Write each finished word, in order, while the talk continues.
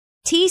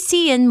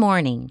TCN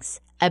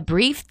Mornings, a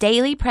brief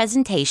daily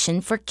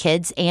presentation for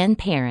kids and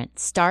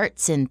parents,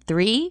 starts in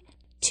 3,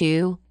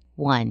 2,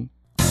 1.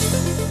 The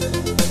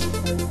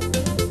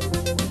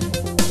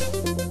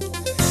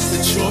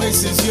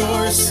choice is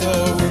yours,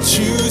 so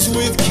choose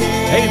with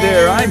care. Hey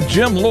there, I'm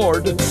Jim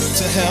Lord. To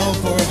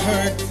help or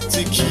hurt,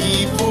 to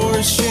keep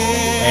or share.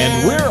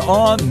 And we're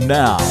on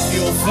now.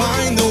 You'll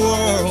find the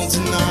world's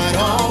not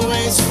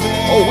always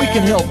fair. Oh, we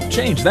can help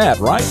change that,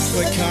 right?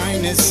 But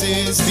kindness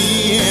is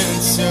the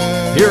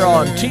answer. Here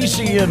on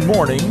TCN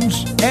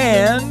Mornings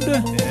and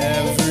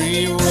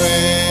everywhere.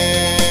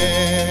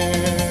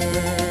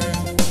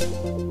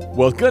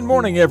 Well, good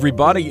morning,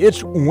 everybody.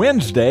 It's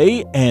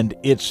Wednesday, and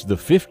it's the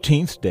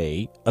 15th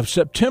day of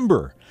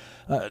September.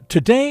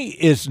 Today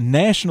is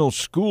National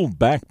School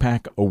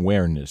Backpack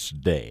Awareness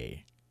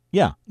Day.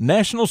 Yeah,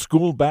 National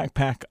School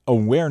Backpack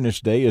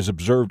Awareness Day is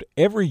observed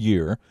every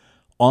year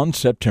on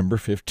September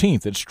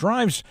 15th. It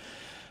strives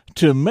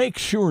to make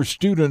sure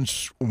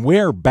students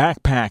wear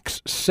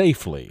backpacks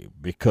safely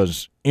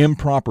because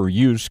improper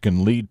use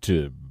can lead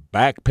to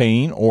back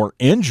pain or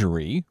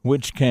injury,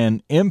 which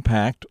can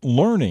impact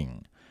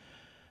learning.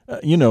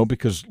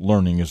 Because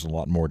learning is a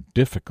lot more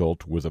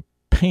difficult with a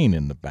pain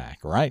in the back,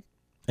 right?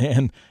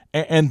 And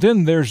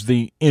then there's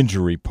the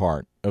injury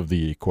part of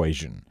the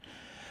equation.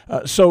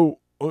 So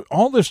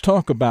all this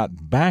talk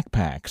about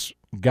backpacks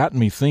got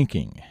me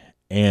thinking,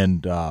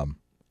 and I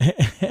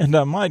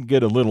might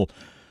get a little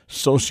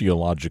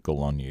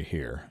sociological on you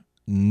here.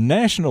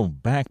 National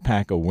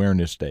Backpack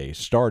Awareness Day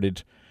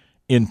started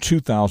in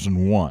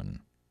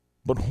 2001.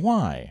 But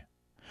why?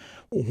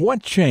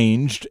 What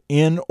changed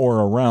in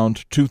or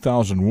around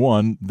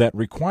 2001 that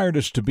required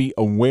us to be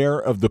aware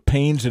of the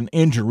pains and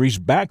injuries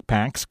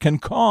backpacks can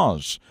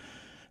cause?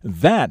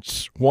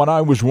 That's what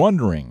I was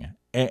wondering,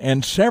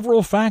 and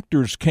several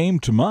factors came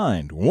to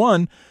mind.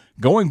 One,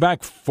 going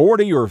back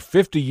 40 or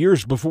 50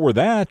 years before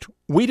that,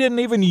 we didn't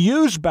even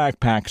use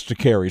backpacks to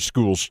carry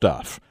school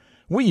stuff.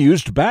 We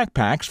used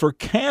backpacks for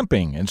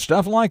camping and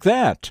stuff like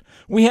that.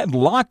 We had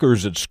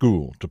lockers at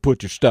school to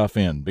put your stuff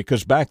in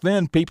because back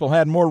then people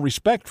had more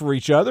respect for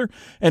each other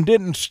and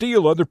didn't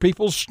steal other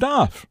people's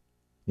stuff.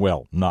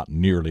 Well, not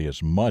nearly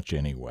as much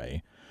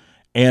anyway.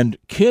 And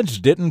kids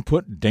didn't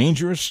put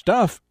dangerous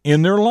stuff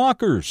in their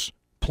lockers.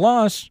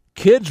 Plus,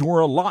 kids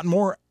were a lot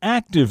more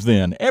active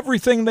then.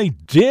 Everything they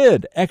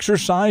did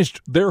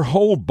exercised their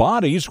whole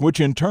bodies, which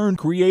in turn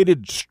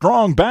created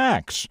strong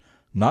backs,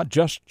 not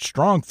just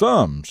strong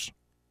thumbs.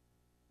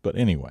 But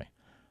anyway,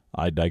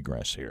 I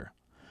digress here.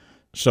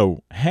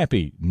 So,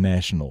 happy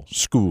National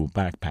School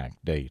Backpack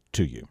Day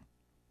to you.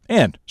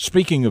 And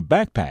speaking of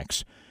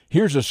backpacks,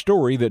 here's a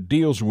story that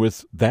deals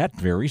with that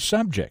very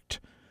subject.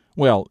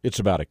 Well, it's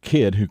about a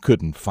kid who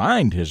couldn't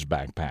find his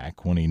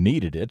backpack when he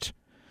needed it.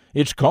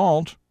 It's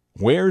called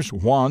Where's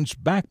Juan's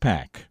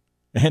Backpack?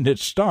 And it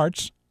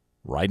starts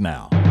right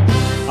now.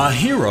 A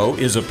hero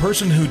is a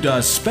person who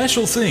does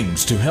special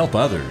things to help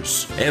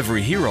others.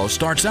 Every hero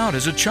starts out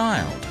as a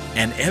child,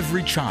 and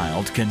every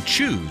child can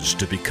choose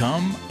to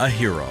become a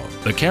hero.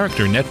 The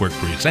Character Network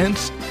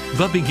presents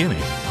The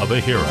Beginning of a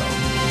Hero.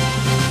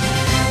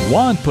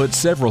 Juan put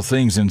several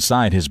things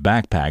inside his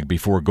backpack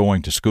before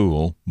going to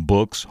school: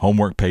 books,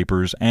 homework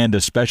papers, and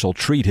a special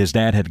treat his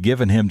dad had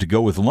given him to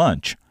go with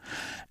lunch.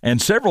 And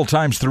several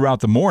times throughout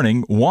the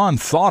morning, Juan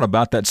thought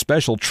about that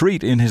special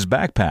treat in his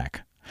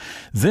backpack.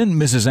 Then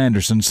Mrs.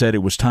 Anderson said it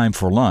was time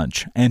for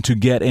lunch and to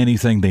get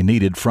anything they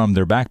needed from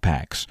their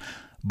backpacks.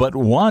 But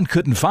Juan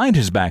couldn't find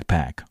his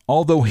backpack,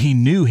 although he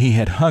knew he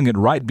had hung it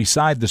right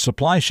beside the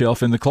supply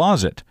shelf in the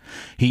closet.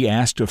 He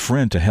asked a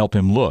friend to help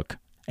him look,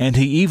 and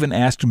he even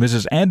asked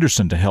Mrs.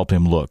 Anderson to help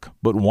him look,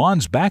 but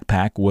Juan's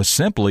backpack was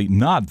simply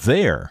not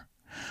there.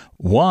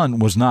 Juan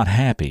was not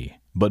happy,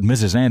 but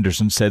Mrs.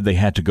 Anderson said they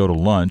had to go to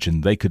lunch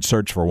and they could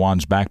search for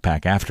Juan's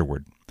backpack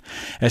afterward.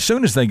 As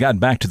soon as they got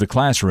back to the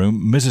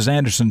classroom, Mrs.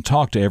 Anderson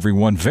talked to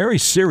everyone very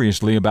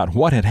seriously about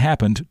what had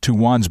happened to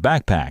Juan's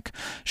backpack.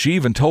 She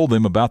even told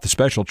them about the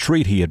special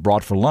treat he had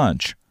brought for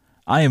lunch.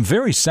 "I am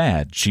very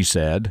sad," she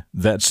said,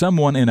 "that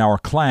someone in our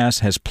class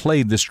has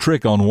played this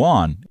trick on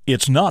Juan.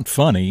 It's not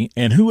funny,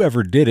 and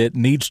whoever did it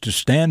needs to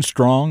stand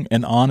strong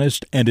and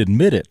honest and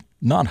admit it,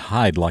 not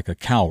hide like a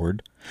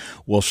coward."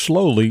 Well,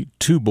 slowly,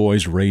 two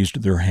boys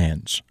raised their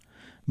hands.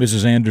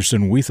 "Mrs.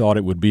 Anderson, we thought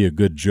it would be a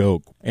good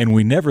joke, and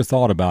we never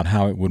thought about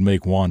how it would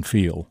make Juan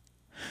feel."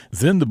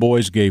 Then the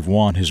boys gave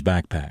Juan his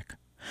backpack.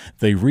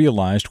 They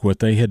realized what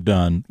they had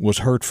done was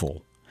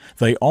hurtful.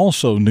 They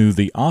also knew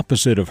the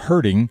opposite of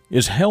hurting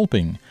is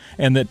helping,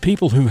 and that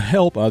people who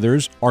help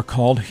others are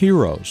called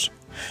heroes.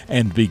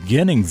 And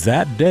beginning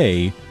that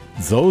day,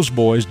 those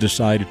boys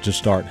decided to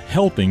start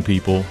helping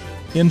people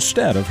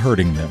instead of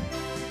hurting them.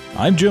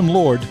 I'm Jim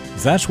Lord.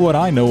 That's what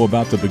I know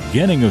about the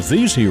beginning of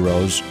these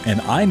heroes, and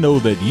I know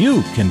that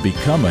you can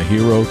become a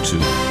hero too.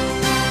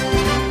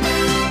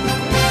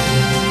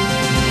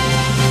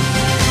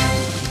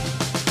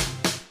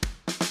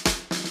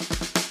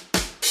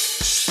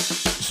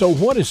 So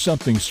what is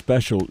something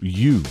special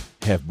you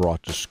have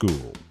brought to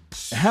school?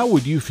 how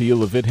would you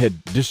feel if it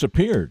had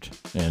disappeared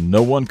and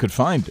no one could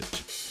find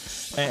it?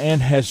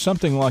 And has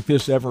something like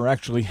this ever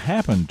actually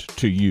happened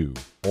to you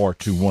or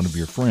to one of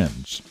your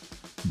friends?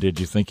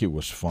 Did you think it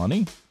was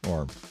funny,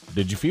 or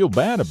did you feel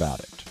bad about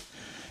it?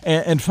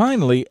 And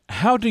finally,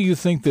 how do you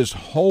think this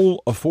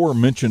whole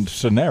aforementioned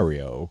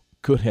scenario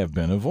could have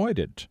been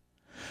avoided?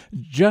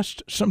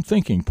 Just some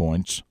thinking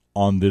points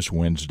on this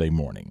Wednesday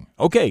morning.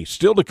 Okay,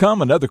 still to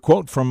come, another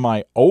quote from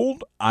my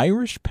old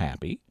Irish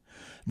pappy,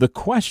 the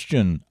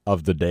question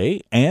of the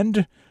day,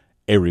 and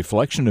a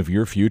reflection of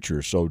your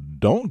future. So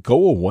don't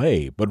go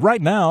away. But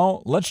right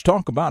now, let's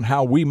talk about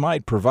how we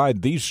might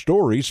provide these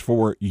stories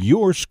for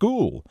your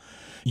school.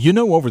 You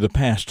know, over the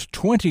past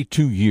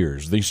 22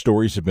 years, these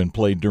stories have been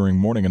played during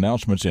morning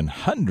announcements in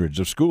hundreds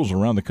of schools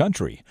around the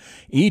country.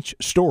 Each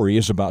story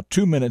is about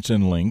 2 minutes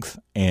in length,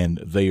 and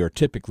they are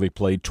typically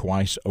played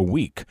twice a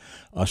week.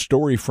 A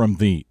story from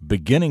the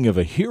beginning of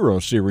a hero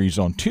series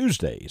on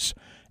Tuesdays,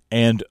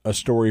 and a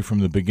story from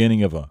the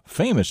beginning of a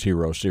famous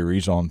hero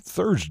series on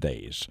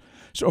Thursdays.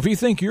 So if you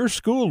think your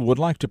school would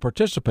like to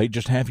participate,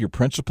 just have your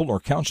principal or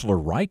counselor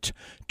write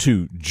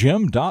to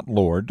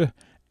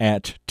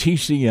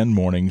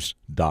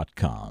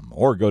jim.lord@tcnmornings.com,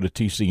 or go to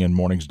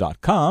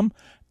tcnmornings.com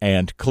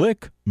and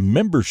click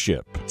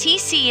Membership.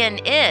 TCN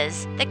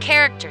is the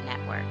Character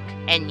Network,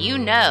 and you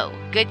know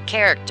good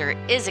character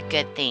is a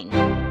good thing.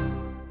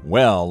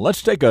 Well,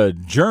 let's take a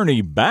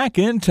journey back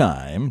in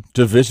time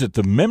to visit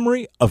the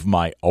memory of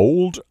my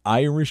old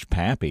Irish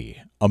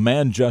pappy, a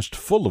man just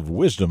full of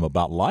wisdom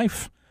about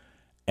life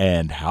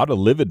and how to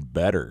live it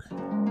better.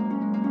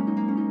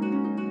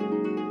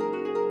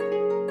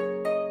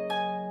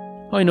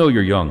 I know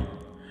you're young,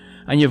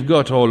 and you've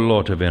got a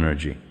lot of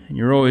energy, and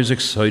you're always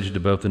excited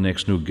about the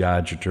next new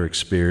gadget or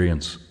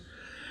experience.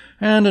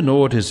 And I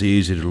know it is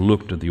easy to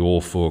look at the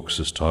old folks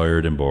as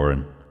tired and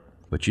boring,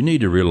 but you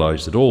need to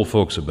realize that old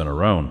folks have been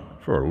around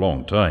for a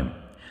long time,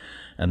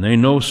 and they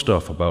know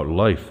stuff about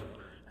life,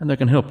 and they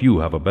can help you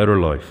have a better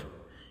life.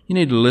 You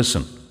need to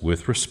listen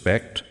with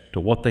respect to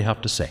what they have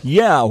to say.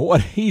 Yeah,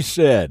 what he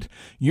said.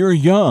 You're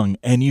young,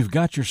 and you've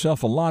got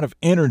yourself a lot of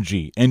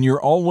energy, and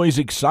you're always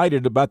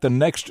excited about the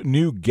next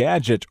new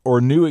gadget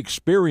or new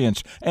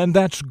experience, and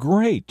that's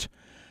great.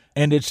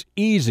 And it's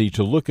easy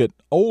to look at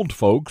old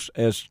folks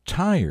as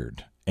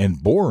tired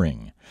and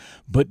boring.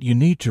 But you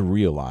need to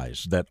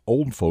realize that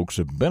old folks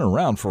have been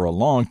around for a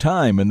long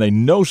time, and they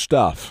know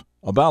stuff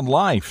about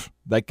life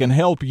that can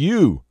help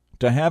you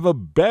to have a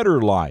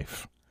better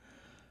life.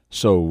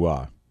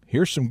 So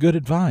here's some good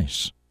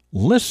advice.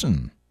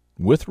 Listen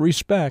with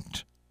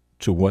respect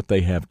to what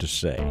they have to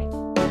say.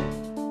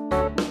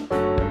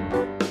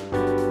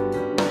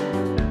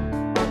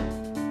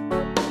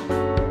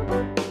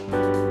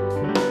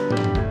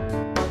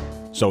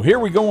 So here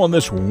we go on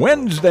this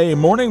Wednesday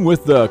morning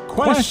with the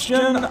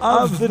question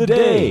of the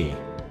day.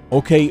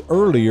 Okay,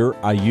 earlier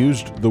I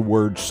used the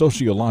word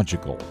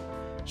sociological.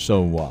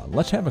 So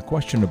let's have a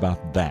question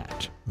about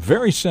that.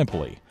 Very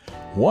simply,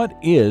 what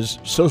is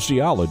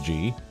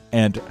sociology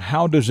and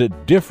how does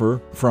it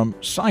differ from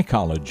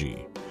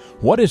psychology?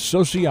 What is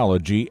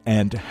sociology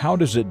and how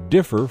does it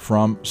differ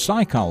from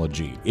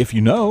psychology? If you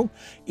know,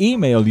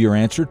 email your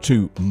answer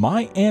to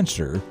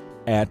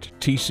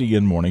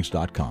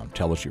myanswer@tcnmornings.com.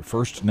 Tell us your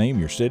first name,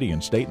 your city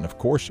and state, and of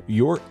course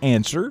your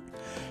answer.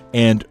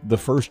 And the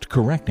first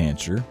correct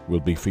answer will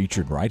be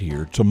featured right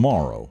here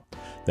tomorrow.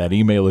 That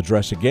email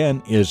address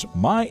again is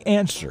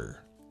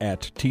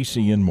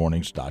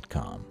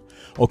myanswer@tcnmornings.com.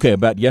 Okay,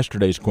 about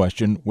yesterday's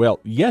question.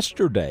 Well,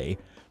 yesterday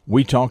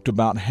we talked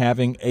about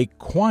having a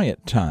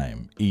quiet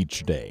time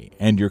each day.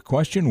 And your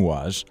question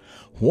was,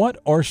 what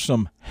are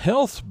some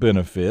health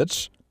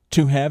benefits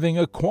to having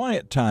a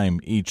quiet time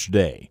each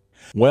day?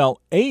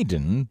 Well,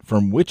 Aiden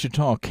from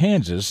Wichita,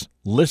 Kansas,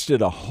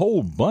 listed a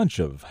whole bunch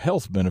of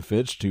health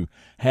benefits to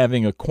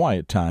having a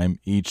quiet time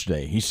each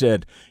day. He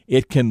said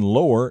it can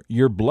lower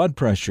your blood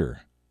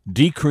pressure,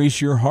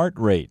 decrease your heart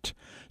rate,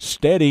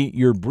 steady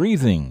your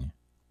breathing,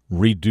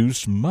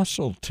 reduce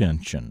muscle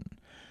tension,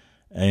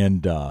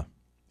 and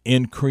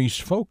increase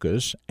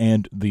focus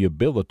and the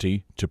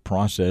ability to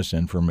process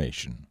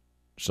information.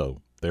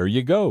 So there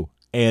you go.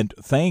 And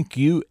thank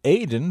you,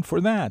 Aiden, for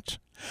that.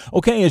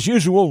 Okay, as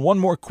usual, one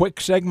more quick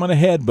segment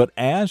ahead, but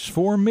as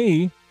for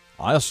me,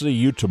 I'll see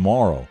you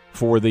tomorrow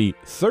for the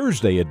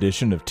Thursday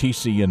edition of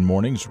TCN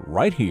Mornings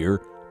right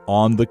here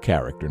on the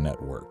Character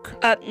Network.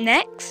 Up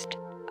next,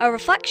 a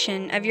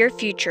reflection of your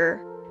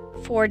future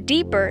for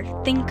deeper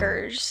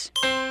thinkers.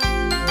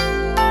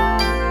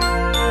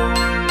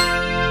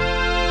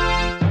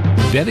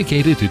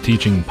 Dedicated to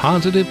teaching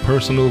positive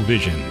personal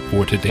vision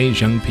for today's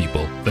young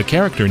people, the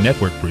Character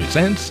Network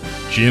presents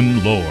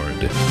Jim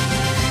Lord.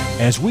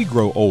 As we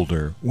grow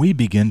older, we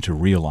begin to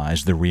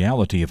realize the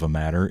reality of a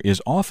matter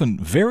is often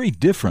very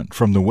different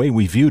from the way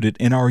we viewed it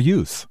in our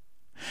youth.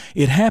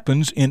 It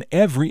happens in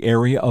every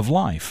area of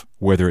life,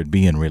 whether it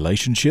be in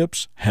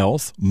relationships,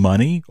 health,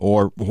 money,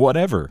 or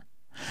whatever.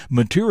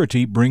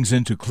 Maturity brings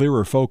into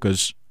clearer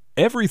focus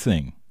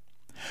everything.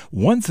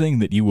 One thing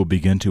that you will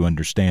begin to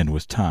understand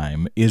with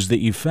time is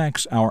the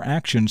effects our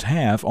actions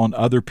have on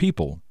other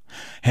people.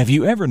 Have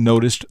you ever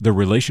noticed the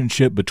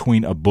relationship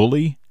between a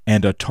bully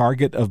and a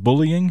target of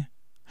bullying?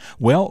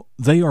 Well,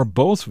 they are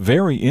both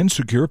very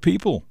insecure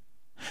people.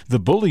 The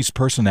bully's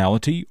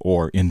personality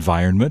or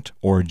environment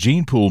or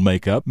gene pool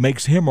makeup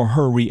makes him or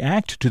her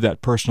react to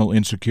that personal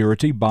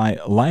insecurity by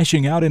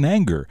lashing out in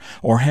anger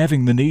or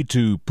having the need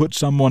to put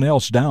someone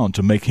else down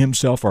to make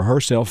himself or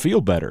herself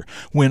feel better,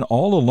 when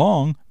all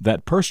along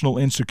that personal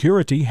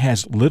insecurity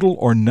has little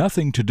or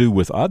nothing to do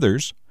with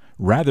others.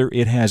 Rather,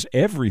 it has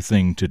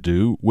everything to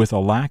do with a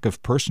lack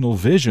of personal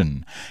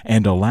vision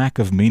and a lack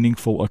of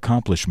meaningful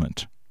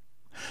accomplishment.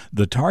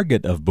 The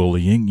target of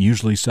bullying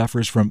usually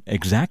suffers from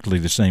exactly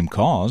the same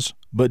cause,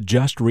 but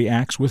just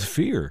reacts with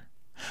fear.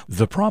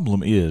 The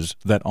problem is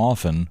that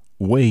often,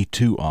 way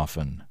too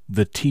often,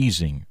 the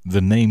teasing, the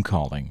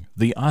name-calling,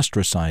 the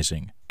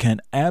ostracizing can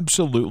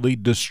absolutely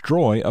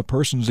destroy a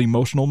person's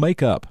emotional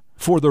makeup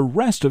for the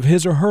rest of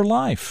his or her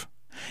life.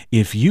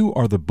 If you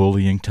are the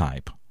bullying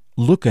type,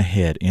 look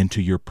ahead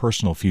into your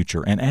personal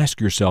future and ask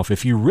yourself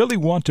if you really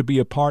want to be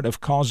a part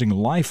of causing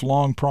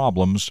lifelong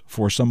problems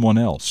for someone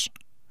else.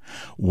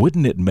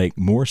 Wouldn't it make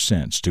more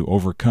sense to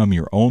overcome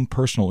your own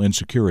personal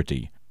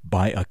insecurity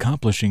by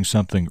accomplishing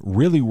something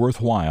really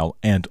worthwhile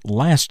and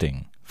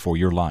lasting for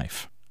your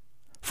life?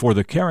 For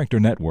the Character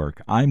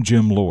Network, I'm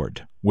Jim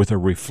Lord, with a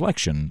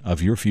reflection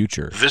of your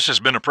future. This has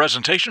been a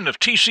presentation of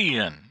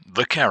TCN,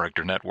 the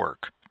Character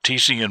Network,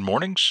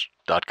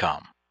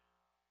 tcnmornings.com.